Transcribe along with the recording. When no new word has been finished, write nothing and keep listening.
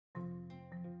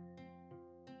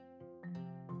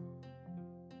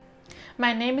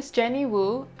My name is Jenny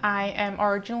Wu. I am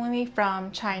originally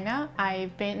from China.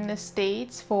 I've been in the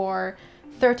States for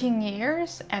 13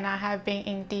 years and I have been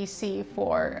in DC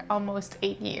for almost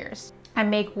 8 years. I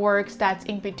make works that's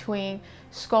in between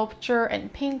sculpture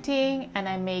and painting, and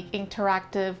I make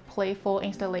interactive, playful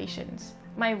installations.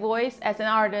 My voice as an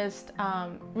artist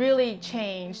really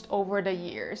changed over the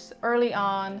years. Early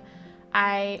on,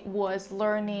 I was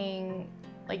learning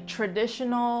like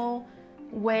traditional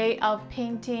way of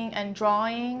painting and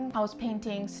drawing. I was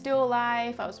painting still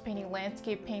life, I was painting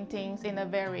landscape paintings in a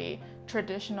very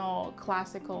traditional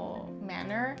classical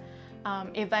manner.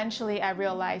 Eventually I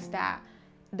realized that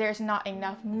there's not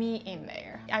enough me in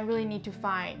there. I really need to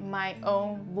find my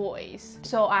own voice.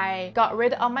 So I got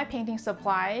rid of my painting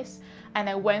supplies and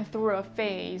I went through a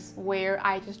phase where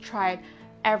I just tried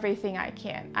everything I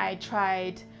can. I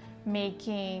tried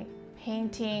making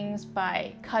paintings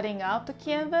by cutting up the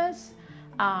canvas.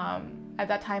 At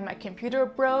that time my computer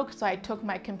broke, so I took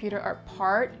my computer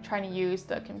apart, trying to use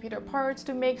the computer parts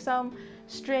to make some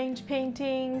strange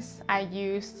paintings. I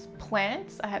used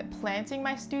plants. I had plants in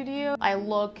my studio. I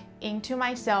look into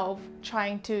myself,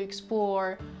 trying to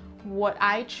explore what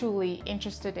I truly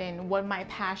interested in, what my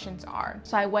passions are.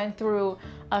 So I went through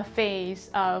a phase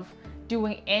of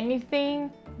doing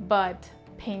anything but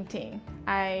painting.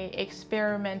 I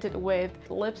experimented with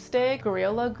lipstick,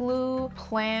 Gorilla Glue,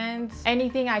 plants,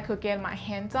 anything I could get my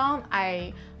hands on.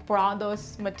 I brought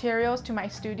those materials to my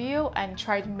studio and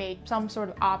tried to make some sort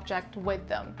of object with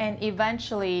them. And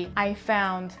eventually I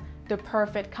found the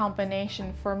perfect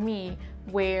combination for me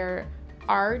where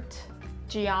art,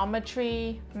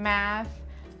 geometry, math,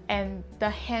 and the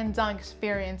hands-on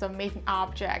experience of making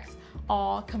objects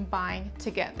all combined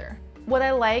together. What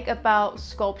I like about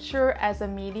sculpture as a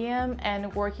medium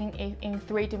and working in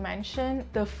 3D,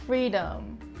 the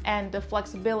freedom and the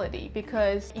flexibility,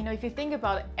 because if you think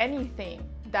about anything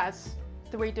that's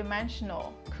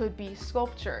 3-dimensional could be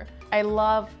sculpture. I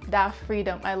love that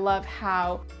freedom. I love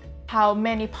how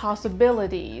many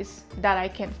possibilities that I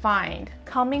can find.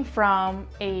 Coming from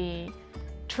a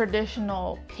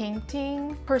traditional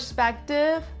painting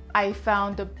perspective, I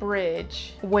found a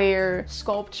bridge where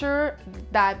sculpture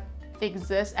that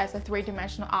exists as a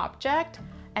 3-dimensional object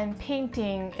and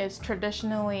painting is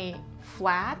traditionally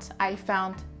flat. I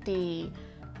found the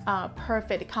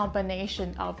perfect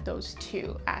combination of those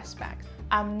two aspects.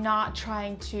 I'm not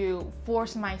trying to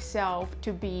force myself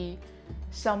to be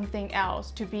something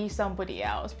else, to be somebody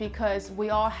else, because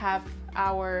we all have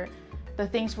the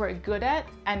things we're good at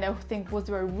and the things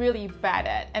we're really bad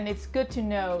at, and it's good to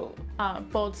know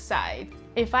both sides.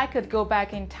 If I could go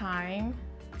back in time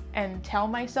and tell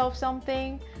myself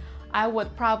something, I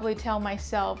would probably tell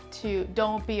myself to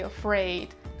don't be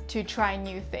afraid to try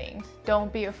new things.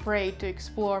 Don't be afraid to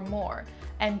explore more,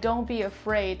 and don't be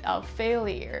afraid of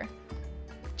failure.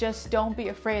 Just don't be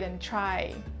afraid and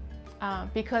try,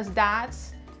 because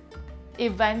that's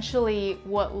eventually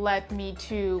what led me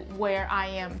to where I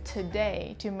am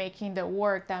today, to making the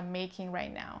work that I'm making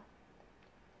right now.